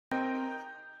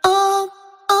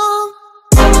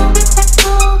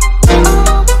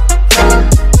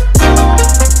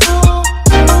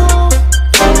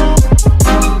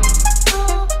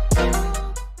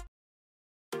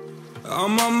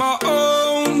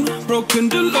broken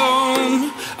and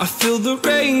alone. I feel the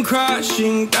rain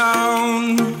crashing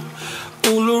down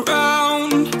all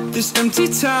around this empty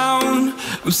town.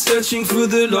 I'm searching for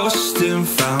the lost and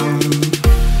found,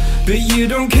 but you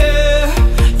don't care,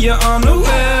 you're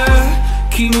unaware.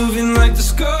 Keep moving like the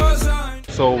scars on.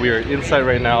 So we are inside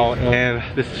right now, and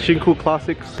this is Shinku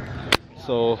Classics.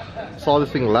 So saw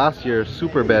this thing last year,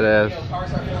 super badass.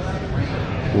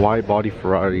 Wide body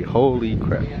Ferrari, holy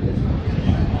crap.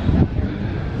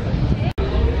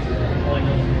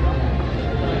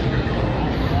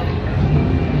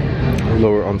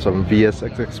 Lower on some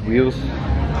VSXX wheels.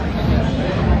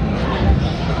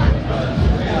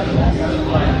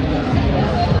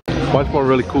 Bunch more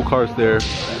really cool cars there.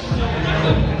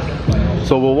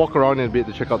 So we'll walk around in a bit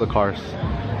to check out the cars.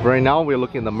 Right now we're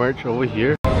looking at the merch over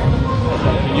here.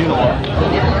 You know what?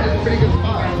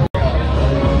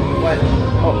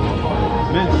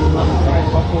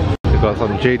 We got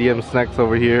some JDM snacks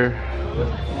over here.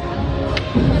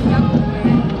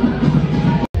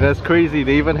 That's crazy,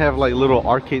 they even have like little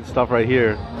arcade stuff right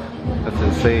here. That's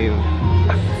insane.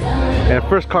 And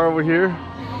first car over here,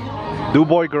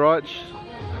 Dubois Garage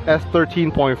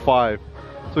S13.5.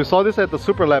 So we saw this at the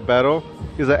Super Lab battle.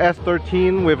 It's a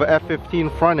S13 with a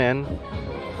F15 front end.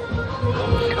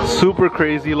 Super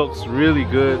crazy, looks really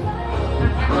good.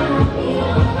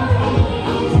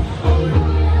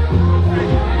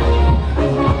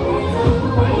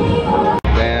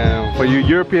 Damn, for you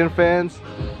European fans,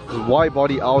 wide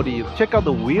body Audi. Check out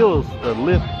the wheels, the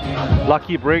lip,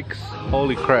 lucky brakes,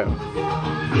 holy crap.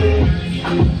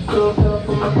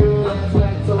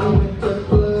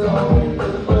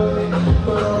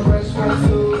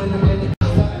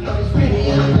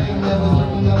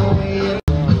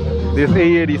 This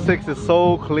A86 is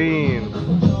so clean.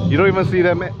 You don't even see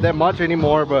that much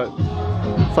anymore, but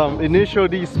some initial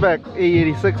D-spec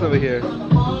A86 over here.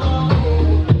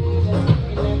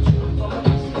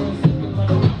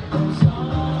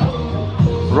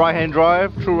 Right-hand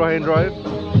drive, true right-hand drive.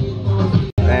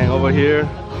 And over here,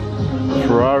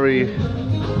 Ferrari.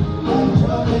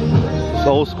 This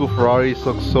old school Ferraris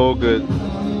look so good.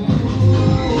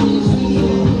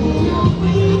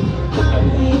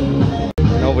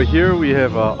 And over here we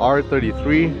have a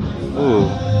R33. Ooh,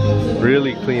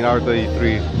 really clean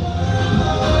R33.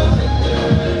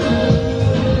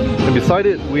 And beside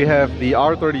it we have the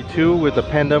R32 with the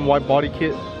Pandem white body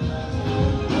kit.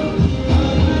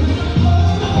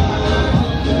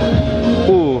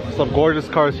 Ooh, some gorgeous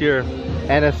cars here.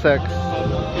 NSX.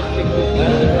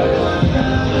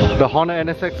 The Honda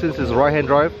NSX, since it's right-hand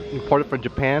drive, imported from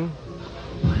Japan.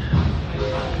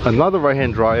 Another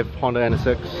right-hand drive Honda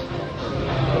NSX.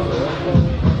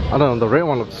 I don't know, the red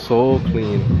one looks so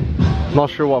clean. Not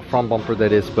sure what front bumper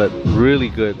that is, but really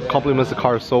good. Complements the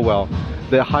car so well.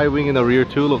 The high wing in the rear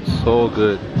too looks so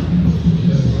good.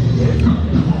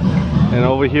 And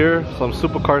over here, some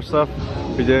supercar stuff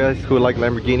for you guys who like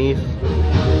Lamborghinis.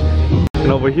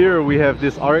 And over here we have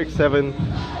this RX-7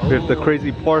 with the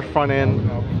crazy Porsche front end.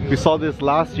 We saw this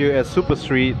last year at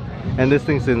Superstreet, and this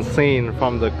thing's insane.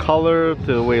 From the color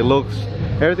to the way it looks,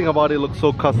 everything about it looks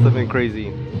so custom and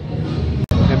crazy.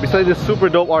 And besides this super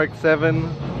dope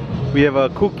RX-7, we have a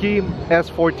Kuki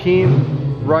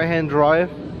S14 right-hand drive.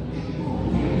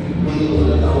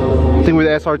 I think with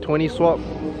SR20 swap.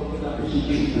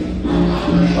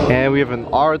 And we have an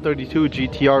R32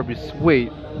 GTR.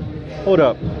 Wait, hold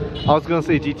up. I was gonna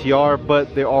say GTR,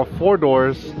 but there are 4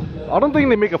 doors. I don't think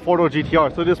they make a 4-door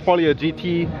GTR, so there's probably a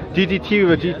GTT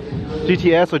with a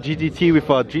GTS or GTT with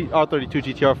a R32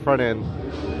 GTR front end.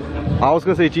 I was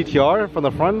gonna say GTR from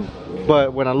the front,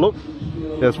 but when I look,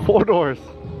 there's 4 doors.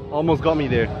 Almost got me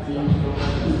there.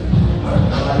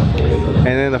 And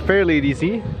then the Fairlady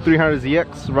Z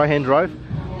 300ZX right-hand drive.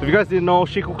 If you guys didn't know,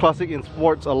 Shinku Classic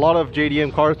imports a lot of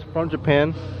JDM cars from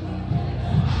Japan.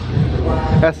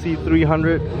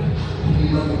 SC300.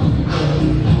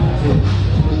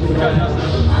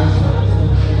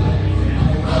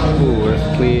 Ooh, it's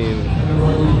clean.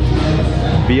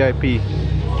 VIP.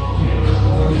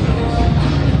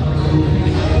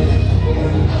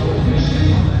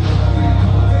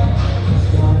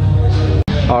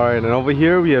 Alright, and over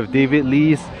here we have David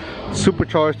Lee's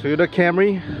supercharged Toyota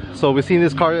Camry. So we've seen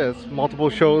this car at multiple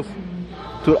shows.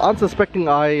 To an unsuspecting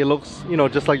eye, it looks, you know,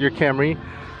 just like your Camry,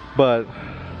 but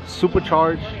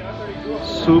supercharged,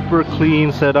 super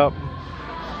clean setup,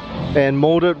 and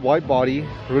molded white body,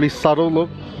 really subtle look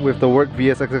with the work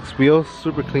VSXX wheels,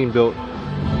 super clean built.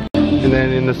 And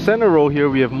then in the center row here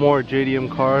we have more JDM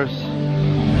cars,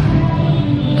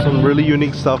 some really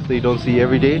unique stuff that you don't see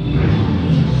every day.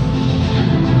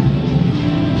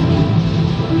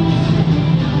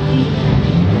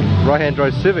 right-hand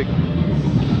drive Civic.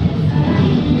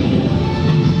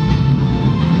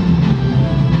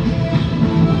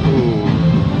 Ooh,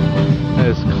 that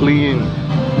is clean.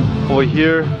 Over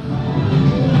here,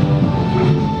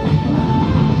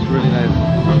 it's really nice.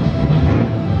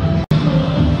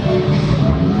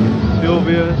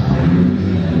 Sylvia's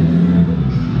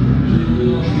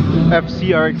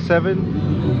FCRX7.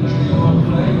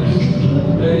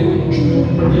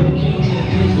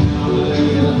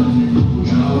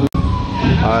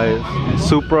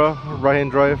 Supra,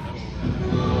 right-hand drive,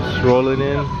 just rolling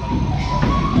in.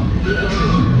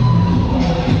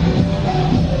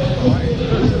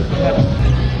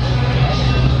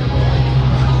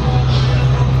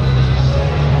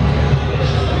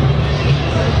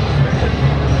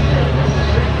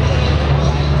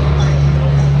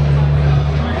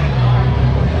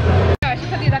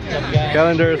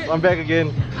 Calendars, I'm back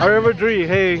again. I remember Dree,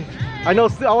 hey, I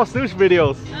watch Snoosh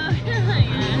videos.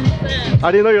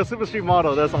 I didn't know you're a Superstreet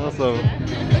model, that's awesome.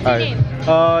 What's your name?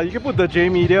 You can put the J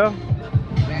Media.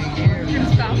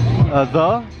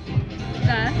 The.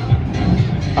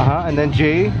 And then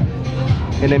J,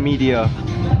 and then Media.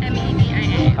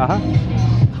 MEDIA.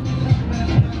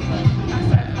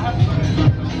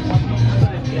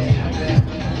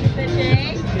 The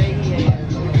J.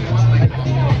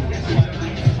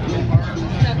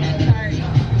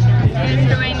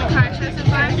 Enjoying the car show so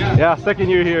far? Yeah, second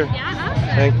year here. Yeah, awesome.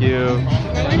 Thank you.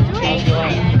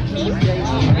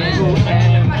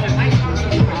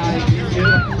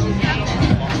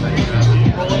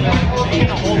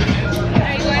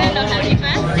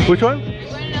 Which one?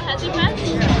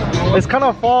 It's kind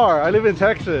of far. I live in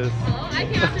Texas. Oh, I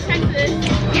came out to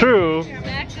Texas. True.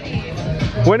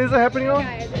 When is it happening on?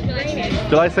 July 6th.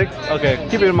 July 6th? Okay,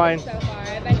 keep it in mind. So far.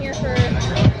 I've been here for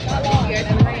not long. You guys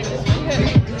have rain.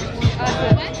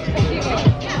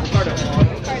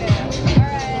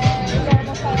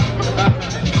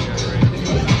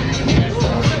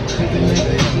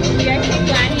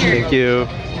 Thank you.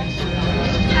 Hi,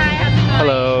 how's it going?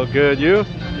 Hello, good. You?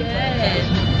 Good.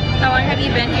 How long have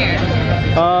you been here?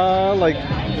 Like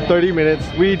 30 minutes.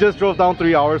 We just drove down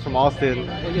 3 hours from Austin.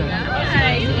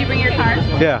 Nice. Did you bring your car?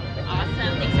 Yeah.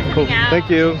 Awesome. Thanks for Cool. coming out. Thank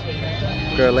you.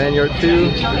 Got a lanyard too.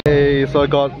 Hey, so I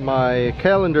got my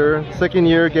calendar, second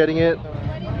year getting it,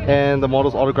 and the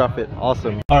models autograph it.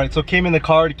 Awesome. Alright, so came in the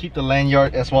car to keep the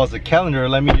lanyard as well as the calendar.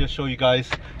 Let me just show you guys.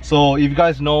 So if you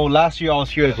guys know, last year I was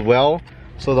here as well.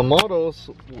 So the models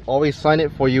always sign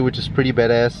it for you, which is pretty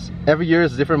badass. Every year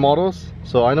is different models.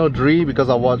 So I know Dree because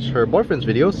I watch her boyfriend's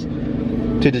videos.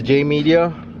 To the J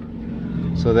Media.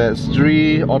 So that's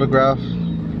Dree autograph.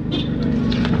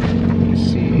 Let's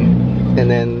see. And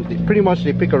then pretty much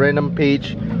they pick a random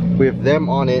page with them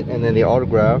on it and then they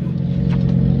autograph.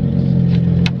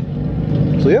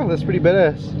 So yeah, that's pretty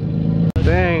badass.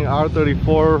 Dang,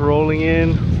 R34 rolling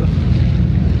in.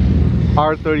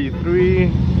 R33.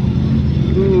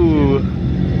 Ooh.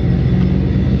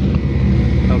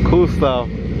 Some cool stuff.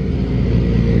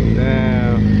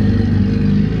 Damn.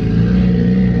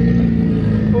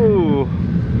 Ooh.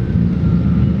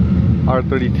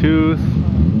 R32s.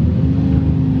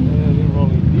 And they're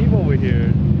rolling deep over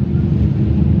here.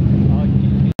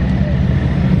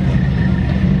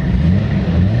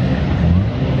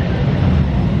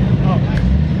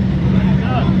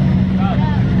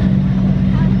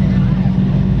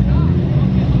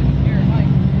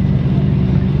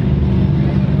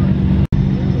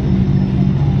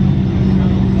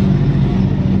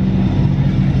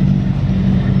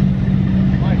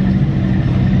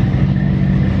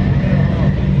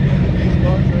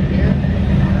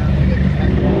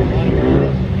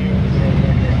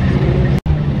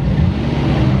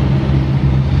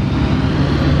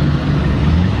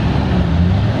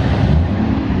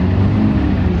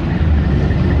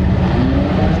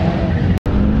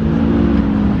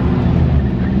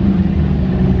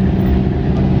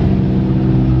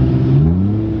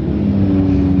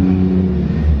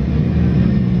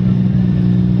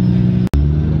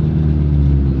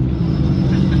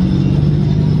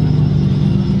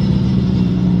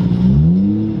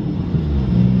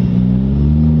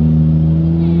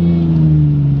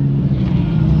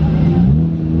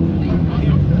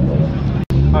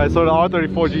 Alright, so the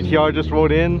R34 GTR just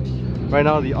rode in. Right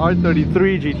now the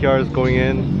R33 GTR is going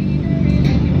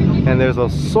in. And there's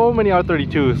so many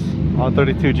R32s.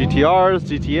 R32 GTRs,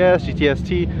 GTS,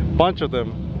 GTST, bunch of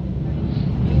them.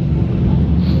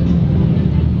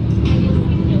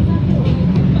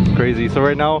 It's crazy. So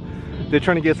right now they're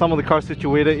trying to get some of the cars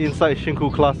situated inside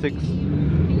Shinku Classics.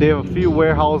 They have a few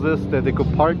warehouses that they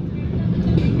could park.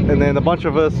 And then a bunch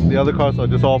of us, the other cars, are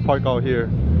just all parked out here.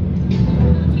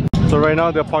 So right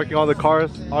now they're parking all the cars,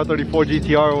 R34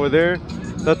 GTR over there,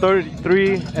 the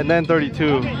 33 and then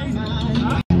 32.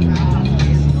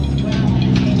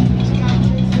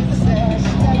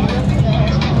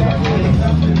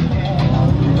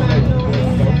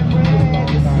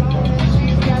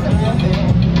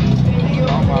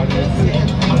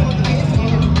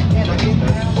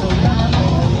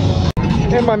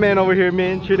 And my man over here,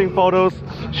 man, shooting photos.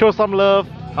 Show some love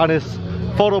on his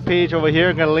photo page over here.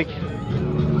 I'm gonna link.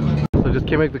 So just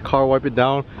came back the car, wipe it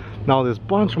down. Now there's a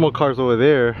bunch more cars over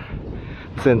there.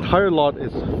 This entire lot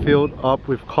is filled up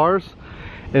with cars.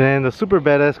 And then the super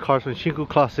badass cars from Shinku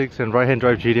Classics and right hand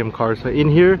drive JDM cars are in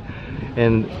here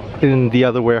and in the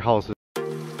other warehouses.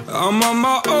 I'm on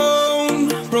my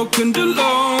own, broken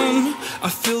alone. I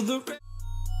feel the